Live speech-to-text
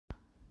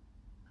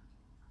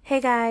Hey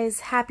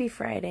guys, happy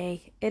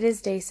Friday. It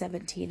is day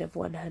 17 of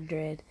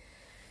 100.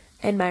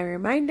 And my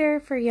reminder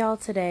for y'all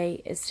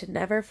today is to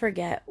never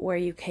forget where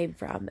you came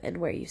from and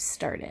where you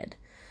started.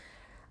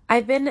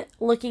 I've been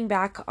looking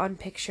back on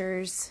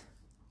pictures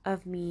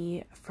of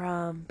me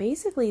from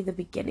basically the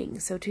beginning,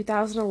 so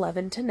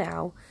 2011 to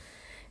now.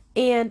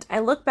 And I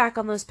look back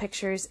on those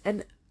pictures,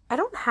 and I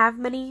don't have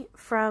many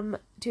from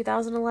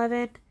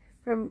 2011,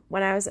 from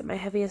when I was at my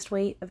heaviest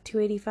weight of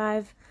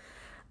 285.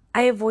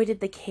 I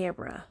avoided the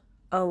camera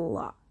a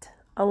lot.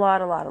 A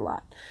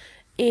lot.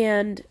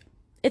 And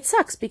it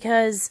sucks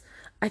because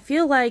I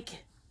feel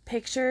like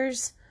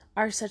pictures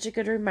are such a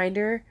good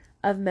reminder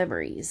of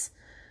memories.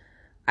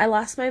 I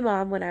lost my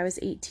mom when I was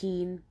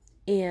 18,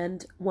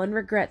 and one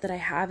regret that I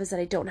have is that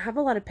I don't have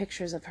a lot of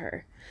pictures of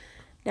her.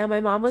 Now, my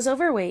mom was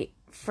overweight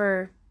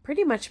for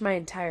pretty much my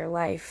entire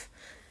life,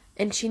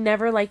 and she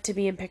never liked to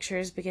be in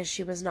pictures because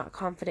she was not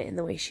confident in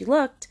the way she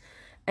looked.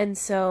 And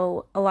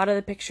so a lot of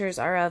the pictures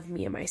are of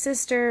me and my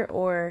sister,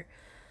 or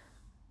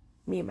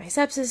me and my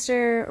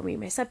stepsister, or me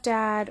and my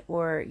stepdad,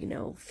 or,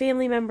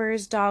 family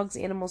members, dogs,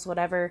 animals,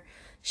 whatever.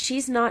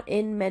 She's not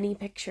in many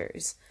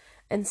pictures.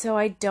 And so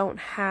I don't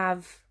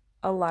have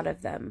a lot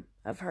of them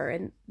of her.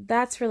 And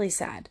that's really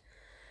sad.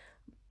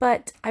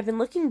 But I've been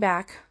looking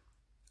back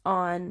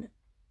on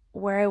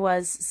where I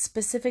was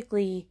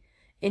specifically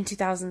in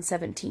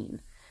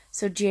 2017.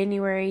 So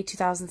January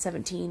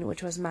 2017,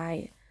 which was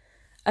my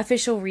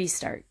official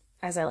restart,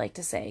 as I like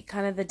to say,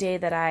 kind of the day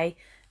that I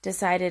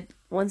decided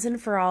once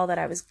and for all that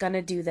I was going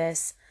to do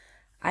this.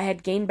 I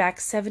had gained back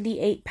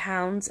 78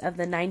 pounds of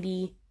the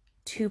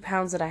 92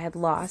 pounds that I had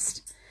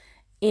lost,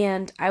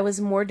 and I was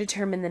more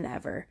determined than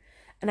ever.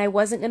 And I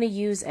wasn't going to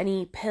use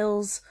any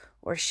pills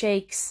or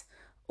shakes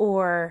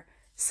or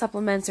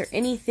supplements or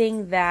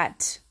anything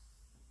that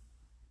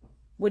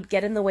would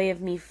get in the way of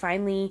me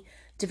finally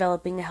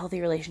developing a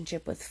healthy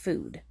relationship with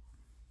food.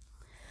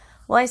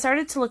 Well, I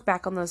started to look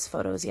back on those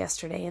photos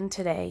yesterday and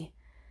today,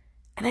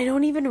 and I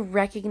don't even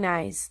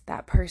recognize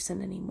that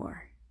person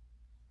anymore.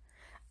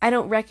 I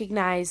don't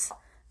recognize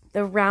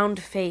the round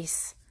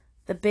face,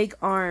 the big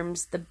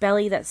arms, the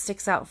belly that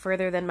sticks out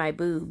further than my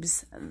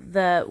boobs,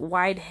 the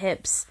wide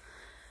hips.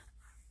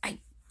 I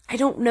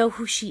don't know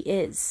who she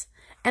is.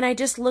 And I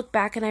just look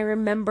back and I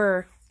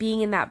remember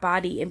being in that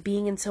body and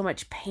being in so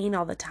much pain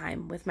all the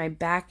time with my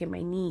back and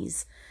my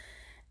knees.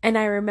 And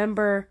I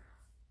remember,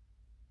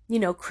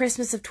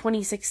 Christmas of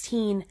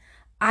 2016,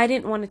 I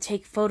didn't want to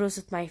take photos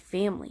with my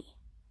family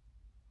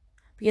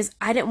because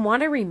I didn't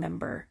want to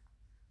remember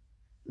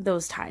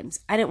those times.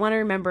 I didn't want to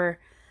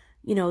remember,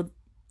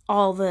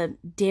 all the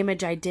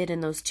damage I did in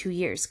those 2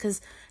 years.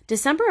 Because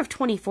December of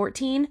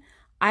 2014,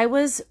 I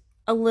was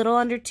a little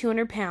under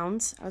 200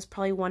 pounds. I was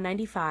probably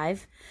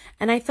 195,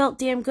 and I felt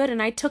damn good,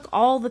 and I took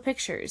all the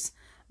pictures.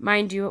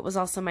 Mind you, it was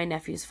also my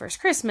nephew's first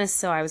Christmas,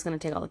 so I was going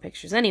to take all the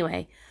pictures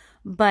anyway.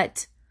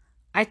 But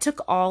I took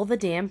all the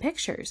damn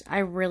pictures. I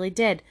really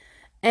did.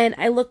 And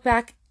I look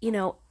back,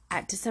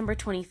 at December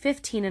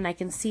 2015, and I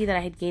can see that I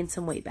had gained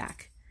some weight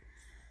back.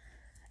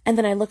 And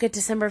then I look at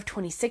December of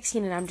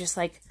 2016, and I'm just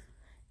like,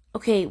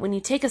 okay, when you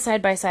take a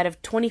side-by-side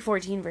of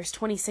 2014 versus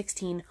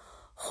 2016,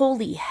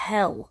 holy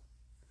hell.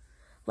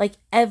 Like,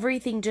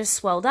 everything just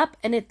swelled up.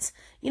 And it's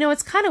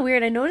kind of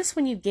weird. I notice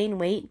when you gain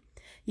weight,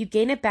 you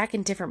gain it back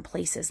in different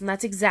places. And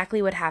that's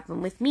exactly what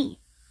happened with me.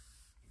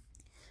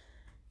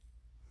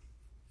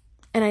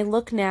 And I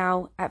look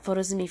now at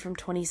photos of me from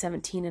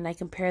 2017, and I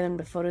compare them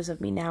to photos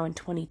of me now in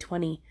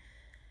 2020.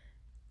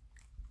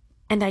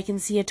 And I can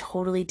see a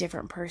totally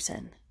different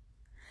person.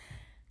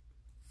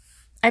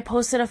 I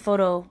posted a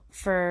photo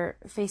for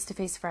Face to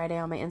Face Friday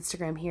on my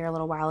Instagram here a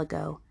little while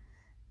ago.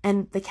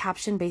 And the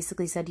caption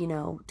basically said,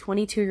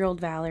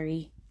 22-year-old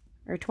Valerie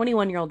or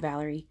 21-year-old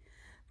Valerie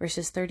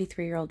versus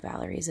 33-year-old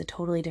Valerie is a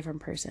totally different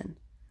person.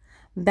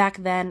 Back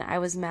then, I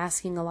was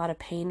masking a lot of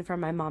pain from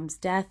my mom's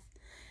death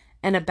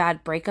and a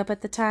bad breakup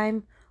at the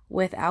time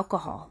with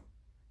alcohol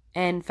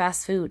and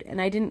fast food.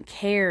 And I didn't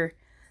care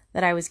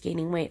that I was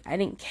gaining weight. I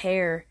didn't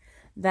care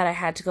that I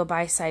had to go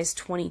buy size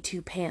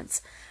 22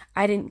 pants.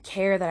 I didn't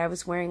care that I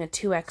was wearing a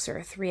 2X or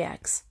a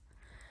 3X.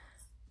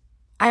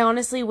 I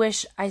honestly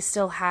wish I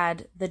still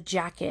had the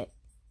jacket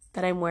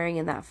that I'm wearing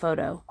in that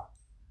photo.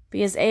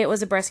 Because A, it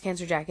was a breast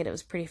cancer jacket. It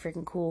was pretty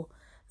freaking cool.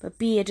 But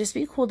B, it'd just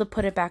be cool to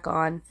put it back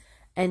on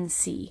and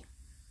see.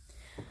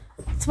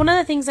 It's one of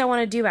the things I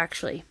want to do,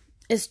 actually,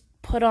 is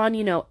put on,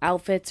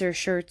 outfits or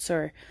shirts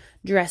or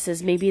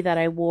dresses maybe that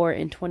I wore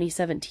in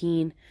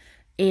 2017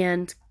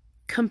 and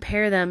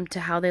compare them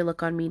to how they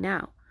look on me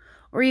now.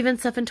 Or even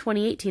stuff in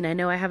 2018. I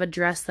know I have a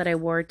dress that I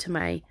wore to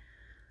my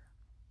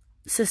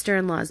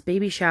sister-in-law's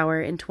baby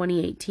shower in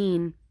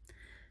 2018,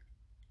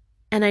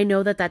 and I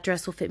know that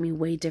dress will fit me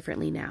way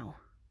differently now.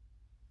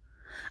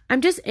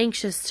 I'm just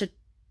anxious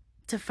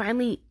to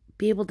finally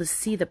be able to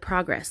see the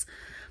progress.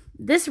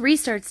 This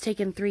restart's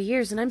taken 3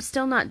 years, and I'm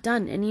still not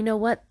done, and you know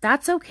what?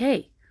 That's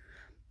okay.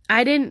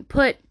 I didn't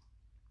put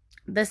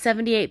the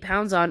 78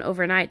 pounds on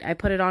overnight. I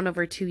put it on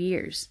over 2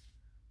 years.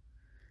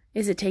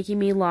 Is it taking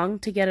me long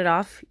to get it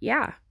off?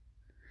 Yeah.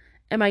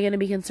 Am I going to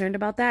be concerned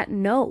about that?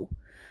 No,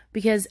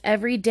 because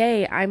every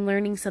day I'm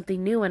learning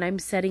something new and I'm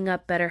setting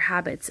up better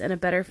habits and a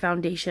better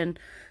foundation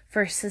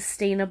for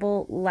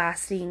sustainable,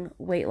 lasting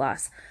weight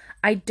loss.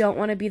 I don't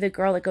want to be the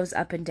girl that goes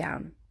up and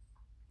down.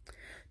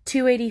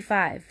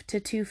 285 to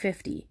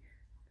 250,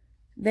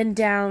 then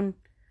down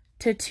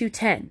to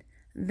 210,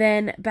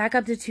 then back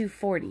up to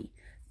 240,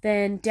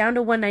 then down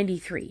to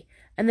 193,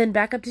 and then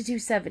back up to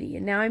 270,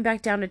 and now I'm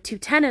back down to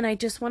 210, and I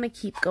just want to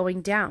keep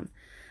going down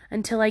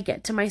until I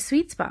get to my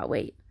sweet spot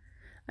weight,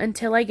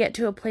 until I get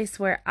to a place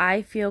where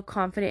I feel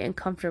confident and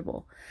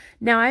comfortable.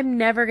 Now, I'm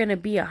never going to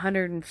be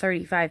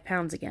 135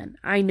 pounds again.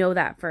 I know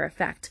that for a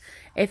fact.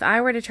 If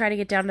I were to try to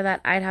get down to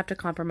that, I'd have to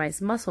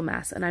compromise muscle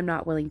mass, and I'm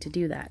not willing to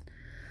do that.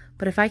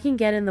 But if I can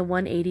get in the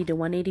 180 to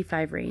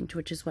 185 range,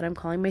 which is what I'm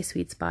calling my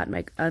sweet spot,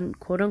 my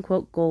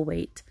quote-unquote goal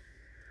weight,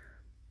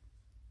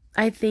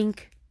 I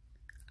think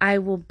I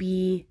will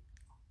be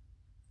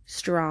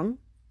strong.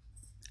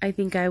 I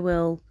think I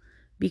will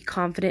be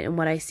confident in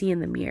what I see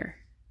in the mirror.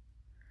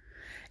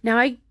 Now,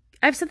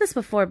 I've said this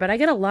before, but I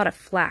get a lot of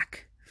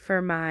flack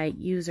for my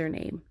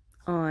username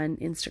on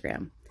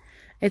Instagram.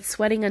 It's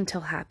sweating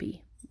until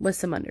happy with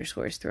some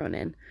underscores thrown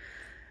in.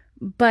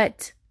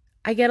 But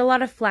I get a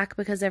lot of flack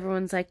because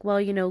everyone's like,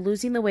 well,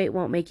 losing the weight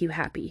won't make you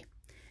happy.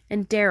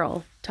 And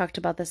Daryl talked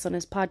about this on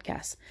his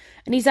podcast.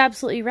 And he's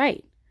absolutely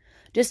right.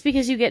 Just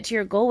because you get to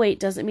your goal weight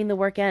doesn't mean the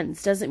work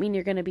ends. Doesn't mean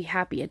you're going to be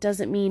happy. It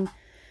doesn't mean,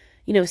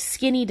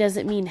 skinny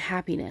doesn't mean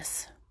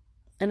happiness.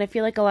 And I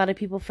feel like a lot of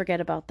people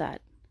forget about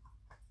that.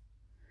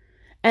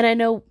 And I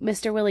know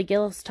Mr. Willie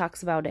Gillis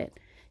talks about it.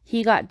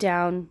 He got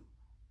down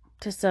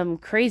to some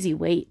crazy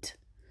weight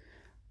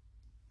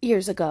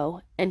years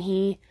ago, and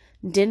he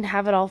didn't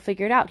have it all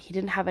figured out. He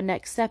didn't have a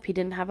next step. He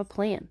didn't have a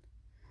plan.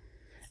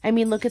 I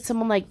mean, look at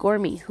someone like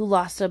Gormy, who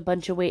lost a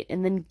bunch of weight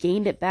and then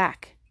gained it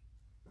back.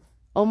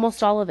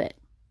 Almost all of it.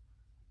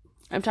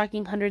 I'm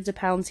talking hundreds of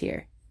pounds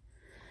here.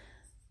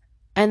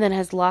 And then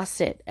has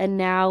lost it and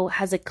now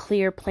has a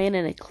clear plan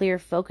and a clear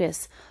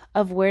focus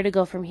of where to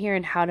go from here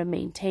and how to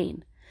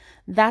maintain.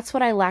 That's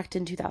what I lacked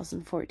in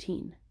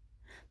 2014.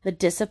 The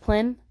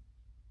discipline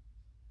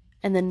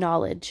and the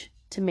knowledge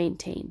to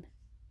maintain.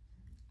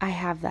 I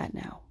have that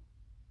now.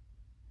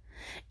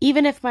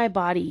 Even if my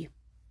body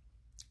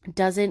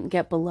doesn't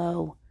get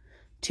below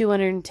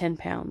 210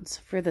 pounds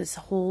for this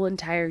whole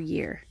entire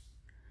year,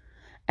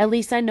 at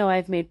least I know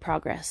I've made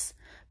progress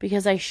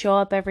because I show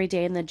up every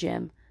day in the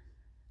gym.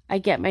 I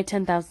get my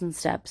 10,000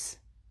 steps.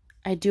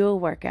 I do a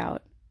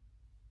workout.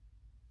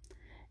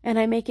 And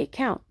I make it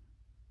count.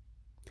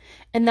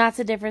 And that's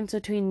the difference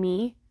between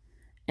me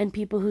and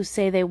people who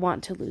say they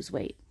want to lose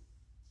weight.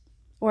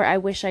 Or I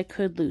wish I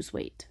could lose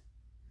weight.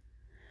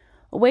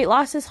 Weight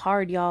loss is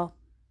hard, y'all.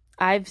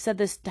 I've said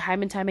this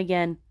time and time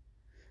again.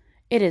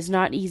 It is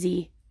not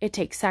easy. It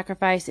takes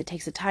sacrifice. It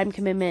takes a time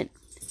commitment.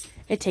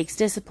 It takes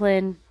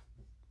discipline.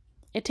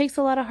 It takes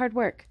a lot of hard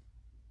work.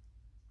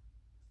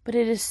 But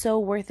it is so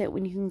worth it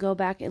when you can go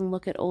back and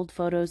look at old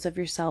photos of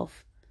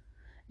yourself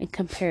and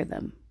compare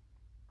them.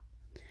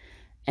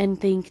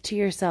 And think to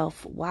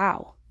yourself,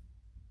 wow,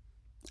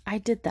 I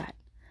did that.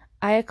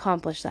 I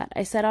accomplished that.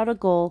 I set out a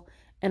goal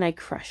and I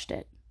crushed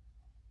it.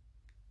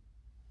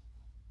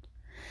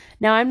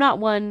 Now, I'm not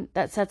one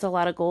that sets a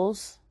lot of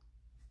goals.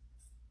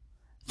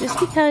 Just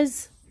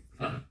because...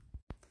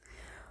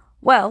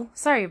 Well,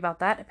 sorry about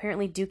that.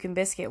 Apparently Duke and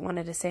Biscuit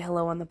wanted to say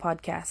hello on the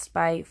podcast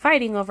by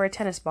fighting over a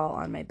tennis ball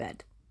on my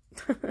bed.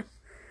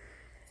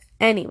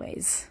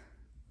 Anyways.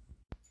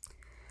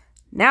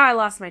 Now I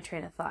lost my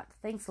train of thought.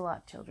 Thanks a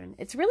lot, children.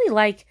 It's really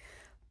like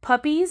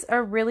puppies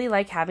are really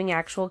like having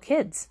actual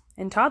kids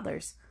and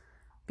toddlers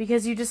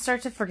because you just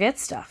start to forget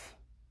stuff.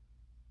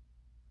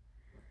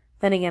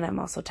 Then again, I'm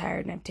also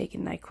tired and I've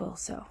taken NyQuil.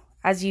 So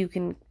as you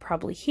can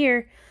probably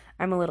hear,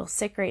 I'm a little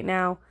sick right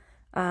now.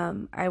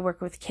 I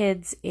work with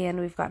kids and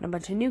we've gotten a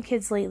bunch of new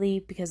kids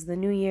lately because of the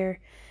new year.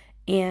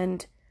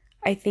 And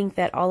I think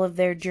that all of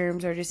their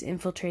germs are just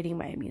infiltrating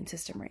my immune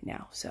system right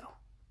now. So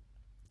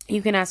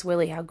you can ask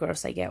Willie how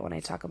gross I get when I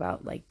talk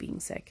about like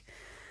being sick.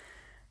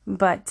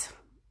 But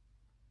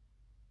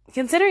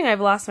considering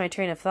I've lost my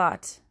train of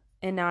thought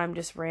and now I'm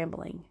just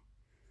rambling,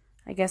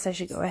 I guess I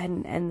should go ahead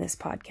and end this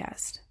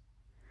podcast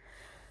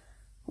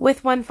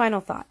with one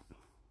final thought.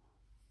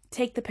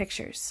 Take the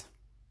pictures.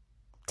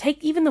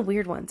 Take even the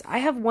weird ones. I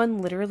have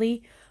one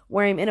literally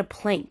where I'm in a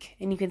plank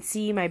and you can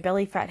see my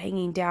belly fat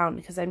hanging down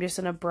because I'm just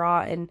in a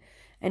bra and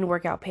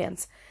workout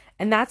pants.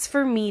 And that's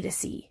for me to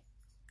see.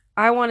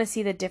 I want to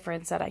see the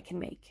difference that I can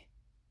make.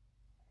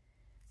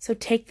 So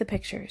take the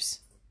pictures.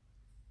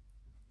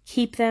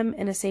 Keep them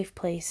in a safe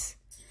place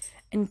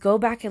and go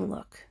back and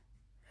look.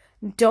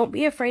 Don't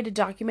be afraid to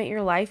document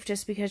your life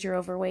just because you're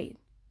overweight.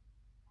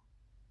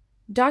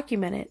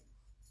 Document it.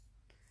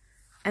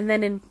 And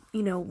then in,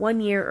 1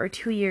 year or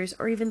 2 years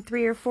or even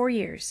 3 or 4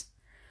 years,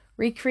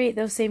 recreate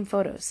those same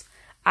photos.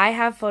 I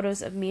have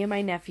photos of me and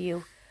my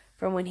nephew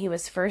from when he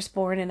was first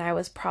born and I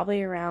was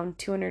probably around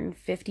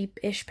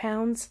 250-ish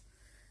pounds.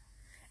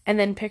 And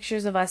then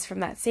pictures of us from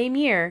that same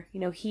year.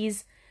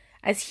 He's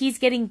As he's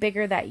getting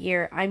bigger that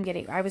year,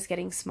 I was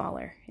getting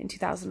smaller in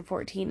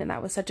 2014, and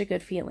that was such a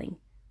good feeling.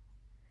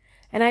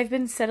 And I've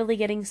been steadily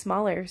getting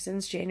smaller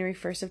since January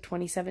 1st of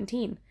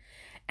 2017.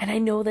 And I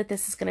know that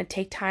this is going to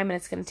take time and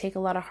it's going to take a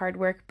lot of hard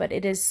work, but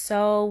it is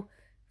so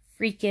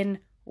freaking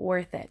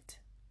worth it.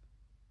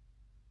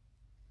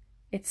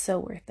 It's so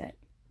worth it.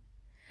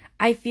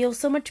 I feel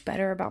so much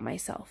better about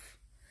myself.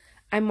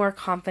 I'm more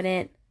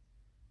confident.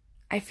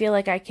 I feel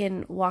like I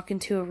can walk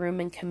into a room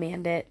and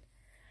command it.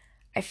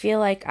 I feel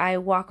like I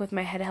walk with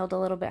my head held a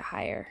little bit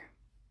higher.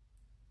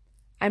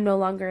 I'm no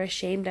longer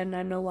ashamed and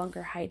I'm no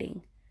longer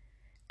hiding.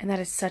 And that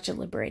is such a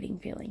liberating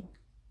feeling.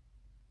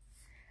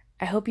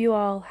 I hope you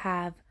all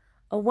have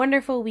a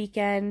wonderful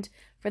weekend.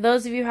 For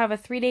those of you who have a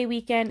 3-day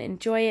weekend,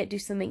 enjoy it. Do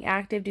something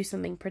active. Do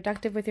something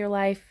productive with your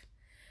life.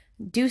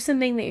 Do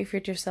something that your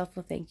future self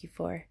will thank you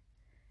for.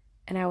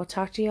 And I will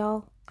talk to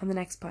y'all on the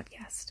next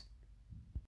podcast.